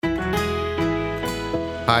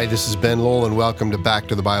Hi, this is Ben Lowell, and welcome to Back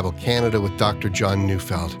to the Bible Canada with Dr. John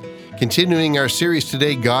Neufeld. Continuing our series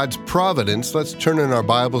today, God's Providence, let's turn in our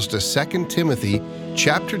Bibles to 2 Timothy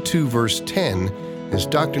chapter 2, verse 10, as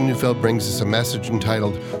Dr. Neufeld brings us a message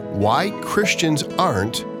entitled, Why Christians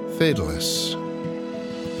Aren't Fatalists.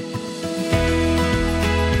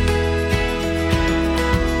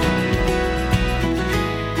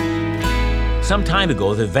 Some time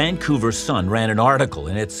ago, the Vancouver Sun ran an article,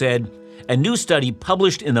 and it said, a new study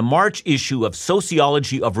published in the March issue of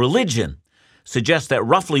Sociology of Religion suggests that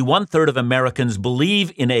roughly one-third of Americans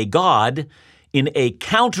believe in a God in a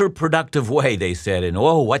counterproductive way, they said. And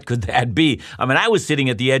what could that be? I was sitting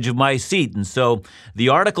at the edge of my seat, and so the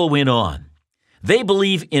article went on. They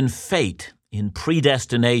believe in fate, in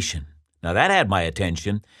predestination. Now that had my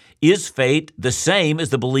attention. Is fate the same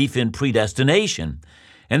as the belief in predestination?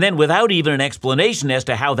 And then, without even an explanation as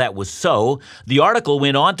to how that was so, the article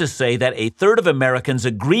went on to say that a third of Americans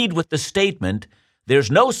agreed with the statement, there's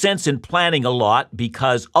no sense in planning a lot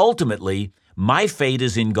because ultimately my fate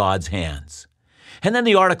is in God's hands. And then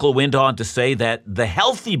the article went on to say that the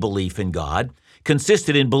healthy belief in God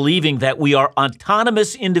consisted in believing that we are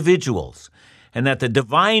autonomous individuals and that the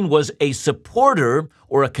divine was a supporter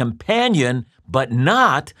or a companion, but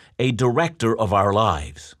not a director of our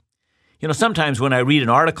lives. Sometimes when I read an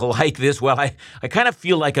article like this, I kind of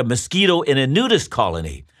feel like a mosquito in a nudist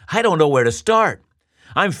colony. I don't know where to start.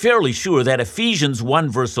 I'm fairly sure that Ephesians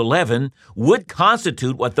 1 verse 11 would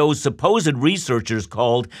constitute what those supposed researchers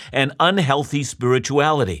called an unhealthy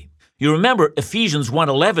spirituality. You remember Ephesians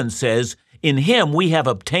 1:11 says, in him we have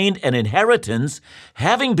obtained an inheritance,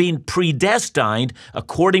 having been predestined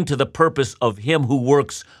according to the purpose of him who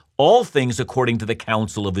works all things according to the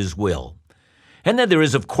counsel of his will. And then there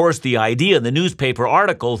is, of course, the idea in the newspaper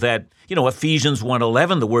article that, Ephesians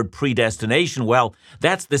 1:11, the word predestination,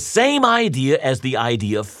 that's the same idea as the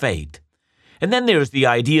idea of fate. And then there's the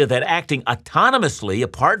idea that acting autonomously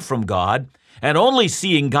apart from God and only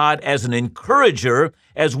seeing God as an encourager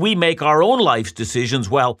as we make our own life's decisions,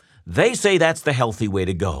 they say that's the healthy way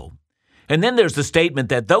to go. And then there's the statement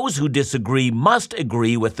that those who disagree must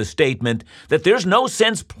agree with the statement that there's no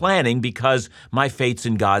sense planning because my fate's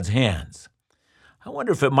in God's hands. I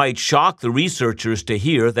wonder if it might shock the researchers to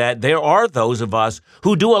hear that there are those of us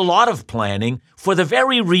who do a lot of planning for the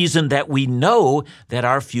very reason that we know that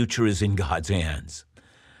our future is in God's hands.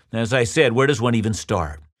 As I said, where does one even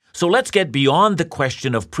start? So let's get beyond the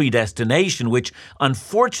question of predestination, which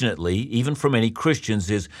unfortunately, even for many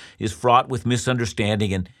Christians, is fraught with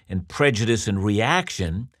misunderstanding and prejudice and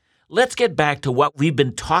reaction. Let's get back to what we've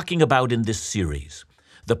been talking about in this series,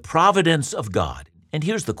 the providence of God. And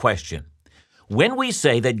here's the question. When we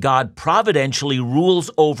say that God providentially rules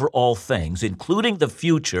over all things, including the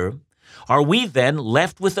future, are we then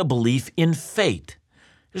left with a belief in fate?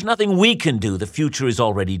 There's nothing we can do. The future is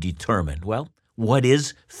already determined. What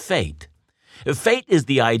is fate? Fate is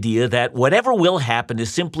the idea that whatever will happen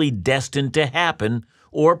is simply destined to happen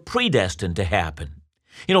or predestined to happen.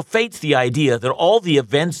 Fate's the idea that all the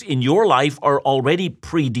events in your life are already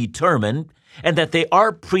predetermined and that they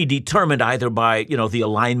are predetermined either by, the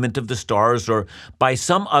alignment of the stars or by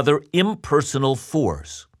some other impersonal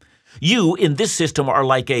force. You, in this system, are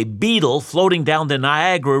like a beetle floating down the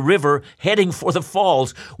Niagara River heading for the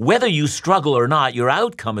falls. Whether you struggle or not, your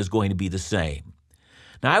outcome is going to be the same.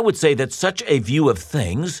 Now, I would say that such a view of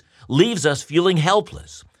things leaves us feeling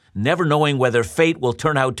helpless, never knowing whether fate will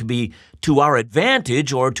turn out to be to our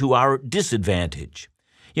advantage or to our disadvantage.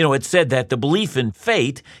 It's said that the belief in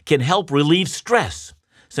fate can help relieve stress.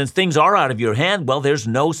 Since things are out of your hand, there's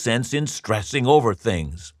no sense in stressing over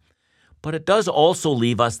things. But it does also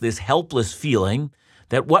leave us this helpless feeling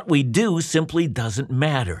that what we do simply doesn't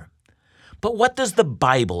matter. But what does the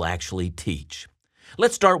Bible actually teach?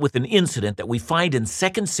 Let's start with an incident that we find in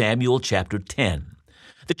 2 Samuel chapter 10.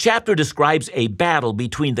 The chapter describes a battle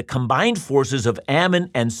between the combined forces of Ammon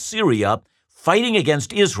and Syria fighting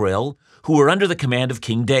against Israel, who were under the command of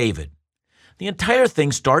King David. The entire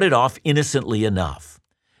thing started off innocently enough.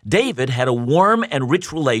 David had a warm and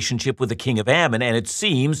rich relationship with the king of Ammon, and it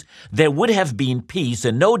seems there would have been peace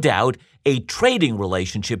and no doubt a trading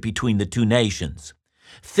relationship between the two nations.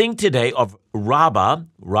 Think today of Rabbah.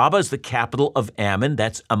 Rabbah is the capital of Ammon.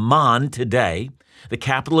 That's Amman today, the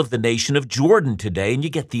capital of the nation of Jordan today, and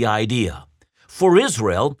you get the idea. For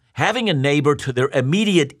Israel, having a neighbor to their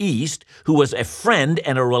immediate east who was a friend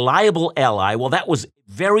and a reliable ally, that was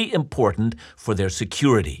very important for their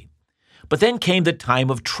security. But then came the time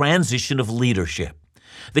of transition of leadership.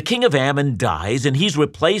 The king of Ammon dies, and he's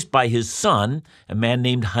replaced by his son, a man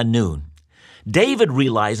named Hanun. David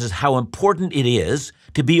realizes how important it is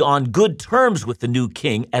to be on good terms with the new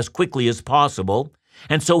king as quickly as possible,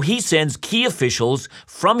 and so he sends key officials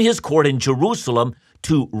from his court in Jerusalem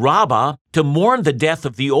to Rabbah to mourn the death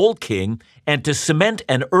of the old king and to cement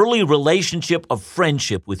an early relationship of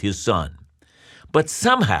friendship with his son. But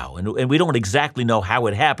somehow, and we don't exactly know how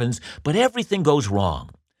it happens, but everything goes wrong.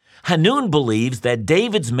 Hanun believes that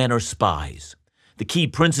David's men are spies. The key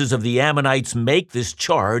princes of the Ammonites make this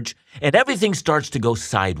charge, and everything starts to go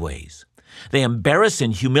sideways. They embarrass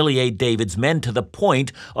and humiliate David's men to the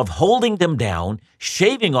point of holding them down,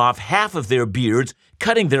 shaving off half of their beards,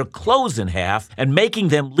 cutting their clothes in half, and making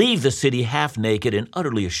them leave the city half naked and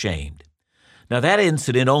utterly ashamed. Now that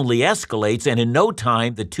incident only escalates, and in no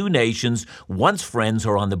time the two nations, once friends,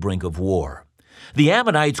 are on the brink of war. The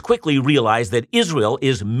Ammonites quickly realize that Israel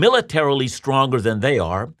is militarily stronger than they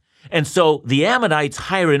are, and so the Ammonites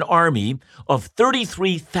hire an army of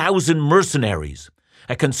 33,000 mercenaries,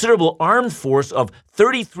 a considerable armed force of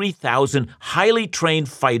 33,000 highly trained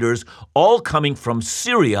fighters, all coming from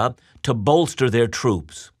Syria to bolster their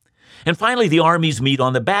troops. And finally, the armies meet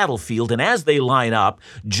on the battlefield, and as they line up,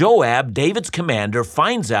 Joab, David's commander,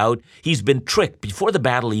 finds out he's been tricked before the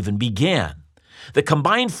battle even began. The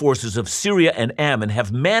combined forces of Syria and Ammon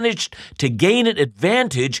have managed to gain an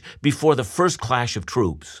advantage before the first clash of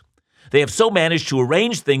troops. They have so managed to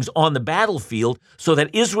arrange things on the battlefield so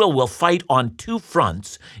that Israel will fight on two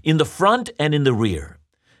fronts, in the front and in the rear.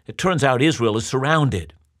 It turns out Israel is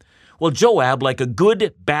surrounded. Well, Joab, like a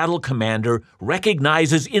good battle commander,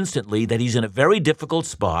 recognizes instantly that he's in a very difficult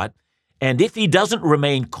spot, and if he doesn't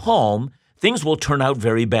remain calm, things will turn out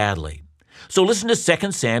very badly. So listen to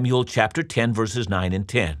 2 Samuel chapter 10, verses 9 and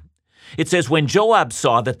 10. It says, "When Joab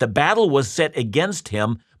saw that the battle was set against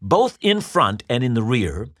him, both in front and in the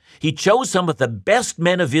rear, he chose some of the best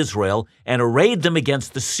men of Israel and arrayed them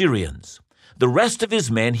against the Syrians. The rest of his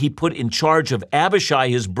men he put in charge of Abishai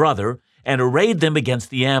his brother and arrayed them against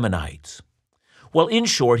the Ammonites." Well, in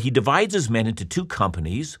short, he divides his men into two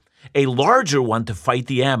companies, a larger one to fight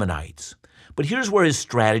the Ammonites. But here's where his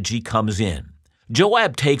strategy comes in.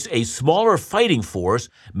 Joab takes a smaller fighting force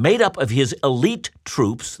made up of his elite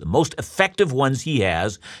troops, the most effective ones he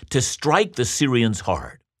has, to strike the Syrians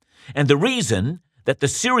hard. And the reason that the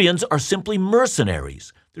Syrians are simply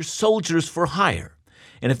mercenaries. They're soldiers for hire.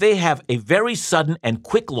 And if they have a very sudden and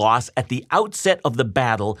quick loss at the outset of the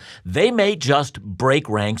battle, they may just break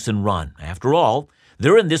ranks and run. After all,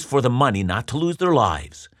 they're in this for the money, not to lose their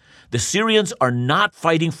lives. The Syrians are not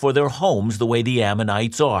fighting for their homes the way the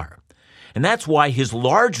Ammonites are. And that's why his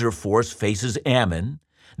larger force faces Ammon.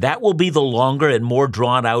 That will be the longer and more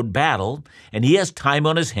drawn-out battle, and he has time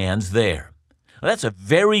on his hands there. Now, that's a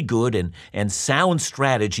very good and sound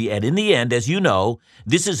strategy, and in the end, as you know,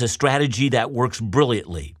 this is a strategy that works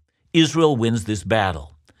brilliantly. Israel wins this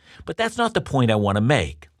battle. But that's not the point I want to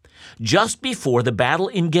make. Just before the battle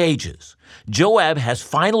engages, Joab has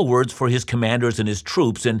final words for his commanders and his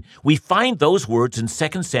troops, and we find those words in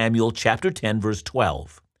 2 Samuel chapter 10, verse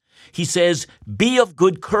 12. He says, "Be of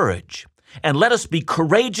good courage, and let us be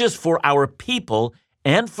courageous for our people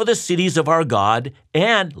and for the cities of our God,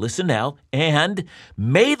 and," listen now, "and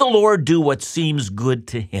may the Lord do what seems good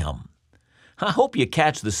to him." I hope you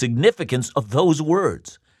catch the significance of those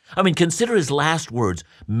words. I mean, consider his last words,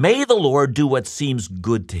 "May the Lord do what seems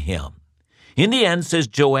good to him." In the end, says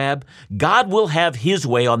Joab, God will have his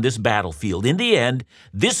way on this battlefield. In the end,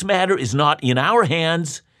 this matter is not in our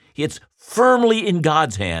hands, it's firmly in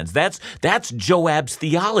God's hands. That's Joab's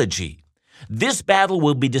theology. This battle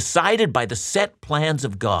will be decided by the set plans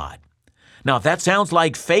of God. Now, if that sounds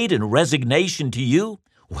like fate and resignation to you,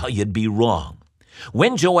 well, you'd be wrong.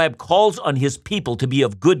 When Joab calls on his people to be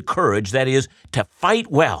of good courage, that is, to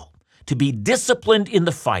fight well, to be disciplined in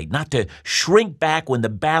the fight, not to shrink back when the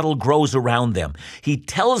battle grows around them, he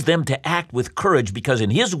tells them to act with courage because,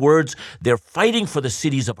 in his words, they're fighting for the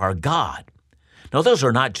cities of our God. Now, those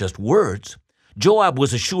are not just words. Joab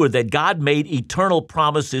was assured that God made eternal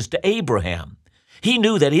promises to Abraham. He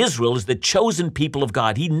knew that Israel is the chosen people of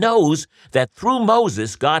God. He knows that through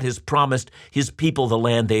Moses, God has promised his people the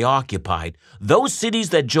land they occupied. Those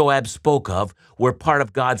cities that Joab spoke of were part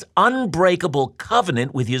of God's unbreakable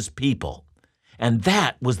covenant with his people. And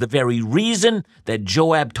that was the very reason that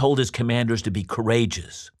Joab told his commanders to be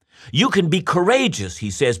courageous. You can be courageous,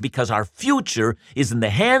 he says, because our future is in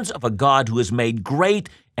the hands of a God who has made great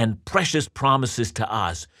and precious promises to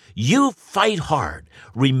us. You fight hard,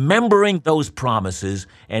 remembering those promises,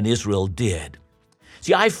 and Israel did.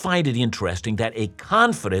 See, I find it interesting that a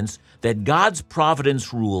confidence that God's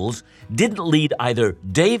providence rules didn't lead either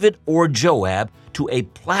David or Joab to a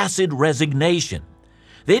placid resignation.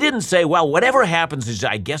 They didn't say, well, whatever happens is,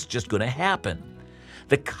 I guess, just going to happen.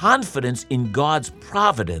 The confidence in God's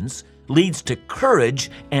providence leads to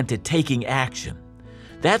courage and to taking action.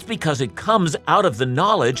 That's because it comes out of the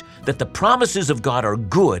knowledge that the promises of God are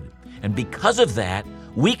good, and because of that,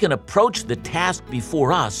 we can approach the task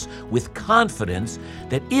before us with confidence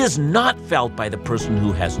that is not felt by the person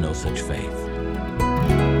who has no such faith.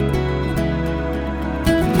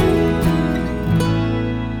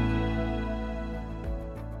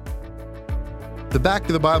 The Back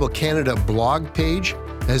to the Bible Canada blog page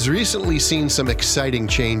has recently seen some exciting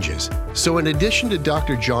changes. So in addition to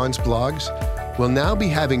Dr. John's blogs, we'll now be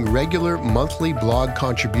having regular monthly blog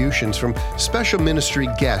contributions from special ministry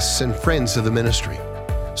guests and friends of the ministry.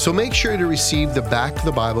 So make sure to receive the Back to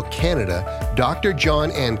the Bible Canada Dr.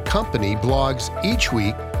 John and Company blogs each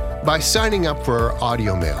week by signing up for our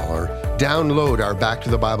audio mail, or download our Back to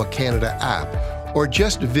the Bible Canada app, or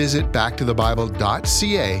just visit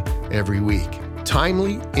backtothebible.ca every week.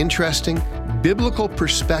 Timely, interesting, biblical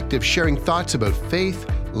perspective sharing thoughts about faith,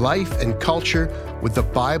 life, and culture with the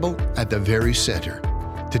Bible at the very center.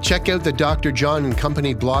 To check out the Dr. John and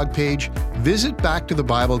Company blog page, visit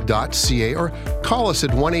backtothebible.ca or call us at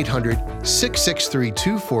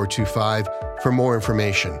 1-800-663-2425 for more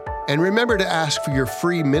information. And remember to ask for your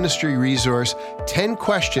free ministry resource, 10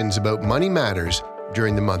 Questions About Money Matters,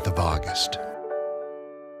 during the month of August.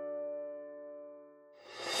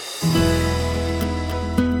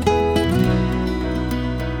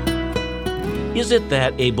 Is it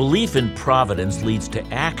that a belief in providence leads to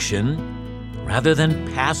action rather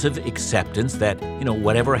than passive acceptance that,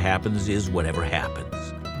 whatever happens is whatever happens?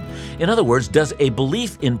 In other words, does a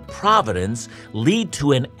belief in providence lead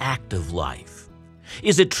to an active life?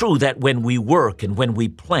 Is it true that when we work and when we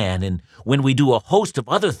plan and when we do a host of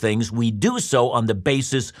other things, we do so on the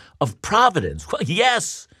basis of providence? Well,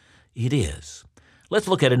 yes, it is. Let's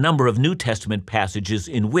look at a number of New Testament passages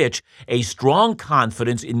in which a strong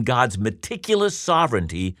confidence in God's meticulous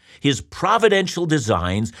sovereignty, His providential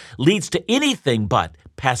designs, leads to anything but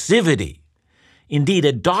passivity. Indeed,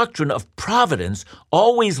 a doctrine of providence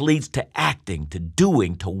always leads to acting, to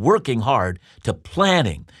doing, to working hard, to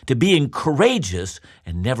planning, to being courageous,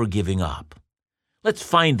 and never giving up. Let's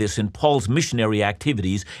find this in Paul's missionary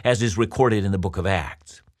activities as is recorded in the book of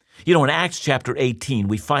Acts. In Acts chapter 18,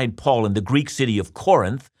 we find Paul in the Greek city of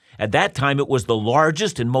Corinth. At that time, it was the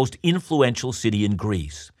largest and most influential city in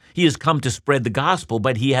Greece. He has come to spread the gospel,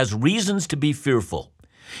 but he has reasons to be fearful.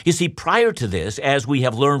 You see, prior to this, as we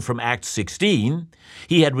have learned from Acts 16,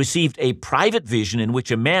 he had received a private vision in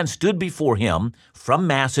which a man stood before him from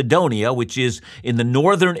Macedonia, which is in the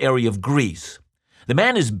northern area of Greece. The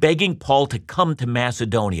man is begging Paul to come to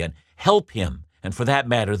Macedonia and help him, and for that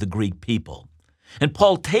matter, the Greek people. And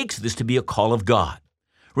Paul takes this to be a call of God.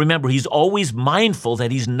 Remember, he's always mindful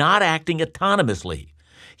that he's not acting autonomously.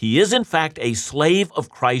 He is, in fact, a slave of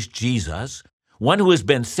Christ Jesus, one who has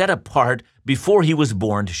been set apart before he was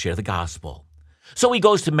born to share the gospel. So he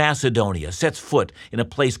goes to Macedonia, sets foot in a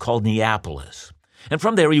place called Neapolis. And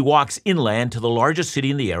from there he walks inland to the largest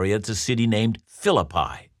city in the area. It's a city named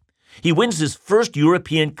Philippi. He wins his first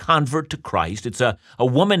European convert to Christ. It's a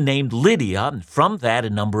woman named Lydia, and from that a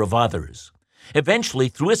number of others. Eventually,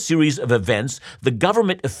 through a series of events, the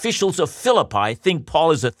government officials of Philippi think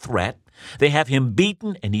Paul is a threat. They have him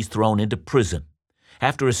beaten and he's thrown into prison.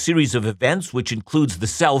 After a series of events, which includes the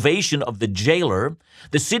salvation of the jailer,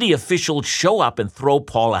 the city officials show up and throw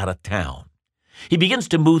Paul out of town. He begins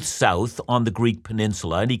to move south on the Greek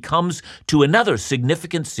peninsula, and he comes to another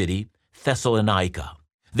significant city, Thessalonica.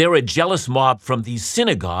 There, a jealous mob from the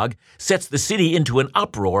synagogue sets the city into an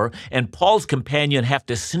uproar, and Paul's companion have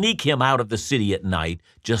to sneak him out of the city at night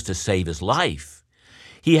just to save his life.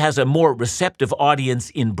 He has a more receptive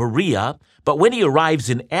audience in Berea, but when he arrives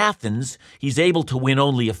in Athens, he's able to win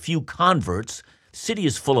only a few converts. The city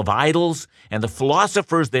is full of idols, and the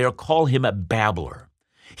philosophers there call him a babbler.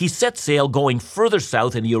 He sets sail going further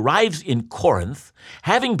south, and he arrives in Corinth,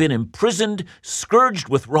 having been imprisoned, scourged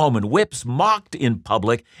with Roman whips, mocked in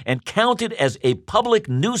public, and counted as a public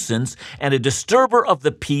nuisance and a disturber of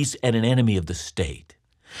the peace and an enemy of the state.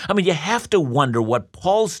 You have to wonder what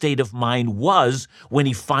Paul's state of mind was when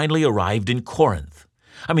he finally arrived in Corinth.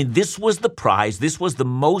 This was the prize. This was the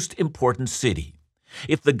most important city.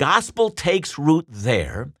 If the gospel takes root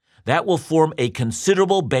there, that will form a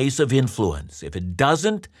considerable base of influence. If it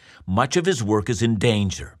doesn't, much of his work is in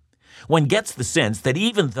danger. One gets the sense that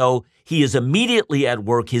even though he is immediately at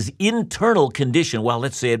work, his internal condition, well,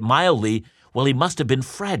 let's say it mildly, he must have been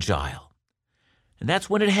fragile. And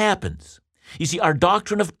that's when it happens. You see, our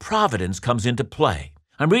doctrine of providence comes into play.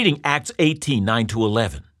 I'm reading Acts 18,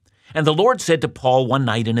 9-11. And the Lord said to Paul one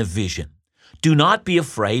night in a vision, Do not be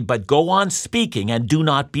afraid, but go on speaking, and do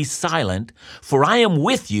not be silent, for I am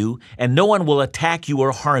with you, and no one will attack you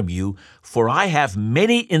or harm you, for I have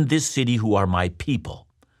many in this city who are my people."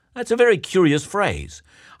 That's a very curious phrase.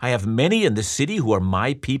 I have many in the city who are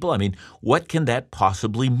my people. I mean, what can that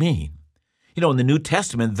possibly mean? You know, in the New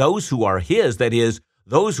Testament, those who are his, that is,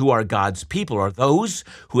 those who are God's people, are those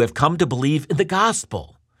who have come to believe in the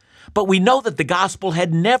gospel. But we know that the gospel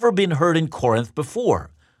had never been heard in Corinth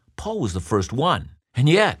before. Paul was the first one. And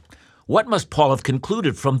yet, what must Paul have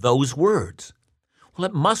concluded from those words? Well,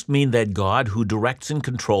 it must mean that God, who directs and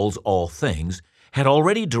controls all things, had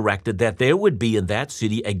already directed that there would be in that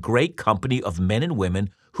city a great company of men and women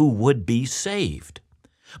who would be saved.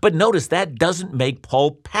 But notice that doesn't make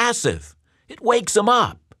Paul passive. It wakes him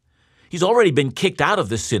up. He's already been kicked out of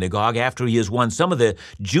the synagogue after he has won some of the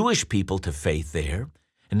Jewish people to faith there.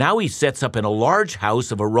 And now he sets up in a large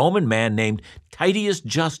house of a Roman man named Titius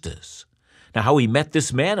Justus. Now, how he met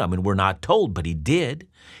this man, we're not told, but he did.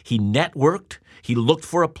 He networked. He looked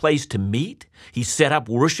for a place to meet. He set up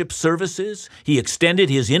worship services. He extended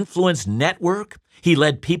his influence network. He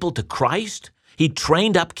led people to Christ. He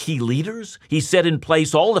trained up key leaders. He set in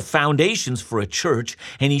place all the foundations for a church,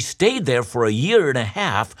 and he stayed there for a year and a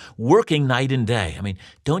half, working night and day.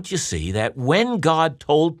 Don't you see that when God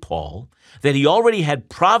told Paul that he already had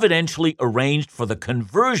providentially arranged for the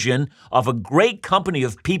conversion of a great company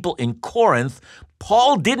of people in Corinth,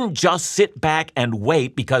 Paul didn't just sit back and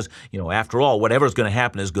wait because, after all, whatever's going to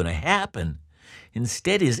happen is going to happen.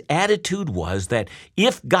 Instead, his attitude was that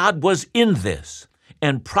if God was in this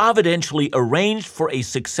and providentially arranged for a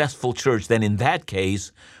successful church, then in that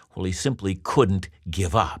case, he simply couldn't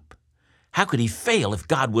give up. How could he fail if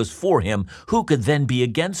God was for him? Who could then be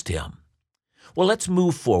against him? Well, let's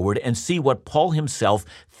move forward and see what Paul himself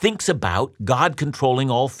thinks about God controlling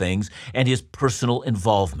all things and his personal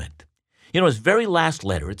involvement. His very last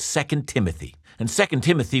letter, it's 2 Timothy. And 2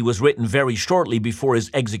 Timothy was written very shortly before his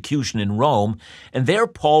execution in Rome, and there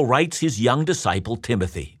Paul writes his young disciple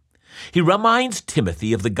Timothy. He reminds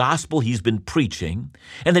Timothy of the gospel he's been preaching,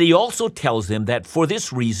 and that he also tells him that for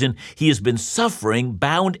this reason he has been suffering,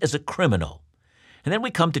 bound as a criminal. And then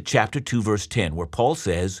we come to chapter 2, verse 10, where Paul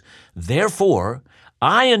says, "Therefore,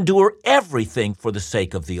 I endure everything for the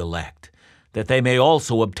sake of the elect, that they may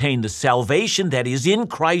also obtain the salvation that is in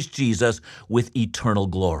Christ Jesus with eternal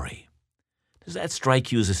glory." Does that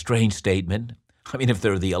strike you as a strange statement? If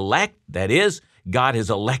they're the elect, that is, God has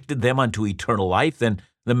elected them unto eternal life, then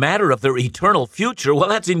the matter of their eternal future,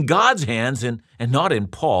 that's in God's hands and not in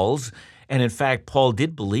Paul's. And in fact, Paul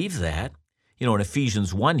did believe that. In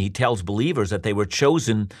Ephesians 1, he tells believers that they were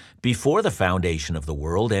chosen before the foundation of the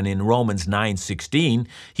world. And in Romans 9:16,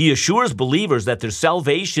 he assures believers that their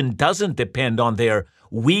salvation doesn't depend on their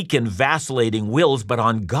weak and vacillating wills, but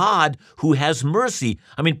on God who has mercy.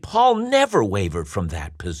 Paul never wavered from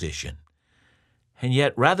that position. And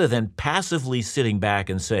yet, rather than passively sitting back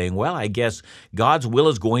and saying, I guess God's will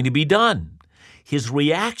is going to be done, his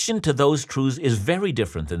reaction to those truths is very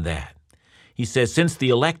different than that. He says, "Since the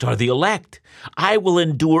elect are the elect, I will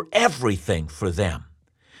endure everything for them.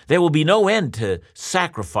 There will be no end to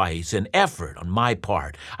sacrifice and effort on my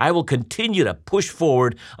part. I will continue to push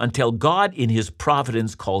forward until God in his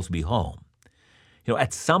providence calls me home."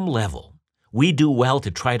 At some level, we do well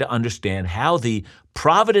to try to understand how the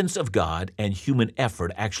providence of God and human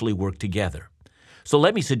effort actually work together. So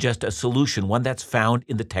let me suggest a solution, one that's found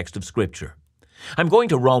in the text of Scripture. I'm going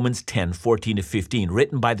to Romans 10:14-15,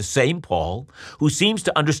 written by the same Paul, who seems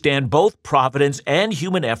to understand both providence and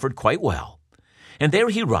human effort quite well. And there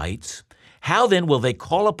he writes, "How then will they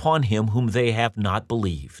call upon him whom they have not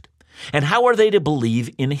believed? And how are they to believe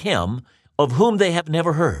in him of whom they have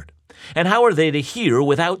never heard? And how are they to hear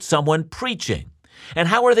without someone preaching? And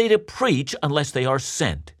how are they to preach unless they are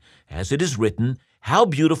sent? As it is written, how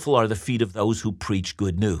beautiful are the feet of those who preach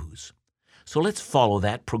good news." So let's follow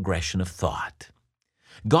that progression of thought.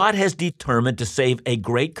 God has determined to save a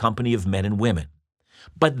great company of men and women,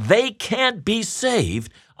 but they can't be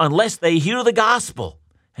saved unless they hear the gospel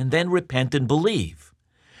and then repent and believe.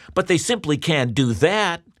 But they simply can't do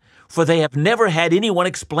that, for they have never had anyone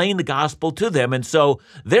explain the gospel to them, and so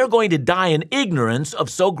they're going to die in ignorance of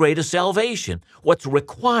so great a salvation. What's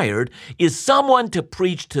required is someone to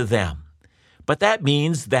preach to them. But that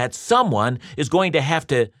means that someone is going to have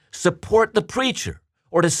to support the preacher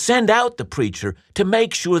or to send out the preacher to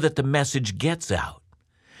make sure that the message gets out.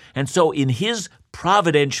 And so in his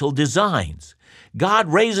providential designs,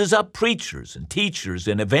 God raises up preachers and teachers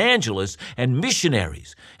and evangelists and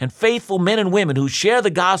missionaries and faithful men and women who share the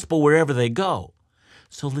gospel wherever they go.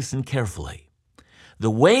 So listen carefully. The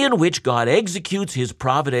way in which God executes his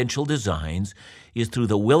providential designs is through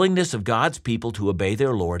the willingness of God's people to obey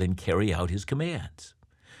their Lord and carry out his commands.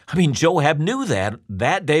 I mean, Joab knew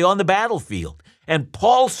that day on the battlefield, and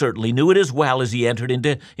Paul certainly knew it as well as he entered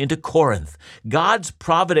into Corinth. God's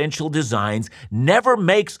providential designs never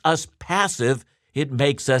makes us passive, it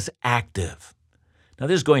makes us active. Now,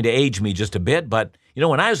 this is going to age me just a bit, but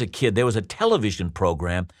when I was a kid, there was a television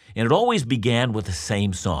program, and it always began with the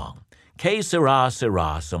same song. Que sera,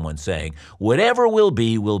 sera, someone saying, whatever will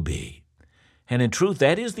be, will be. And in truth,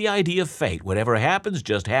 that is the idea of fate. Whatever happens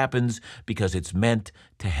just happens because it's meant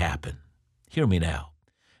to happen. Hear me now.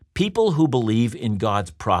 People who believe in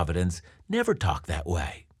God's providence never talk that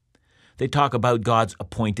way. They talk about God's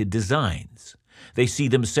appointed designs. They see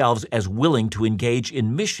themselves as willing to engage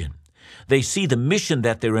in mission. They see the mission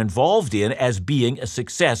that they're involved in as being a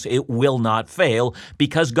success. It will not fail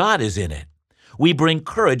because God is in it. We bring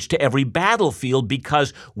courage to every battlefield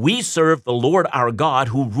because we serve the Lord our God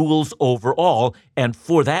who rules over all, and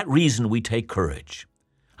for that reason we take courage.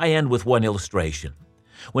 I end with one illustration.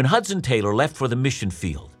 When Hudson Taylor left for the mission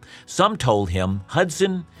field, some told him,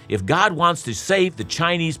 Hudson, if God wants to save the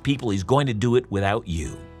Chinese people, he's going to do it without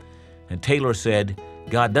you. And Taylor said,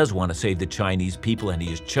 God does want to save the Chinese people, and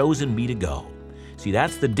he has chosen me to go. See,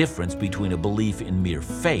 that's the difference between a belief in mere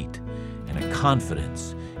fate and a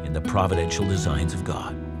confidence in the providential designs of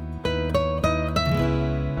God.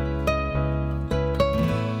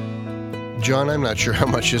 John, I'm not sure how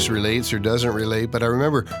much this relates or doesn't relate, but I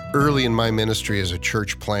remember early in my ministry as a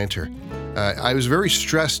church planter, I was very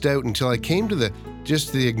stressed out until I came to the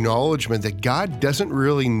acknowledgement that God doesn't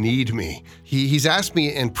really need me. He's asked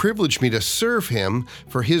me and privileged me to serve him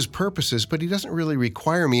for his purposes, but he doesn't really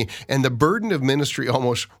require me, and the burden of ministry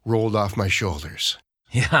almost rolled off my shoulders.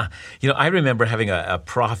 Yeah. I remember having a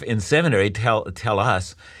prof in seminary tell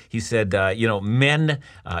us, he said, men,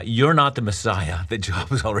 you're not the Messiah. The job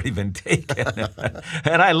has already been taken.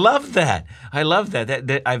 And I love that.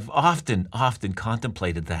 That I've often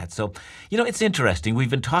contemplated that. So, it's interesting. We've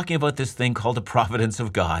been talking about this thing called the providence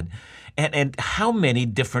of God and how many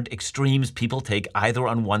different extremes people take either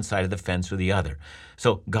on one side of the fence or the other.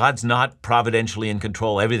 So God's not providentially in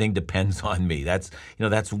control. Everything depends on me. That's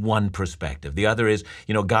one perspective. The other is,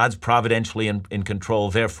 God's providentially in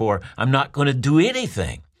control. Therefore, I'm not going to do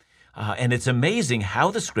anything. And it's amazing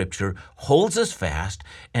how the Scripture holds us fast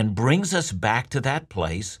and brings us back to that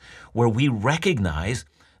place where we recognize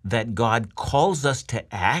that God calls us to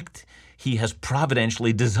act. He has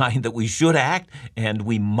providentially designed that we should act, and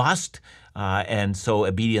we must. And so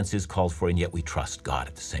obedience is called for, and yet we trust God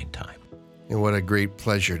at the same time. And what a great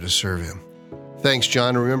pleasure to serve him. Thanks,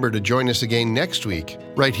 John. Remember to join us again next week,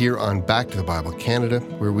 right here on Back to the Bible Canada,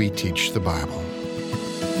 where we teach the Bible.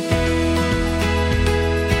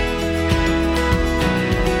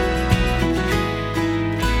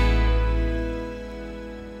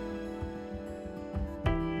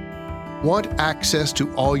 Want access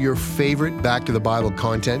to all your favorite Back to the Bible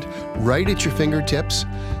content right at your fingertips?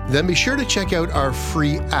 Then be sure to check out our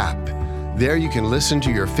free app. There you can listen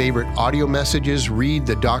to your favorite audio messages, read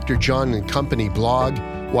the Dr. John and Company blog,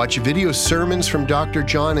 watch video sermons from Dr.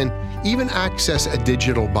 John, and even access a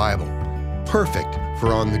digital Bible. Perfect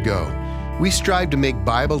for on the go. We strive to make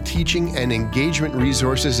Bible teaching and engagement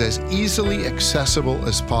resources as easily accessible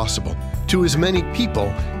as possible to as many people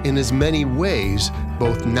in as many ways,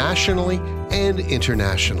 both nationally and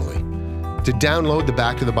internationally. To download the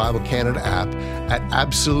Back to the Bible Canada app at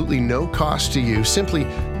absolutely no cost to you, simply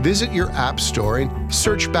visit your app store and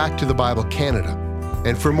search Back to the Bible Canada.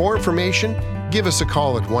 And for more information, give us a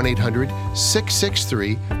call at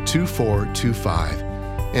 1-800-663-2425.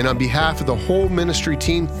 And on behalf of the whole ministry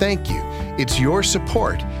team, thank you. It's your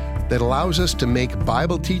support that allows us to make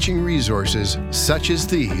Bible teaching resources such as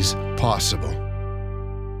these possible.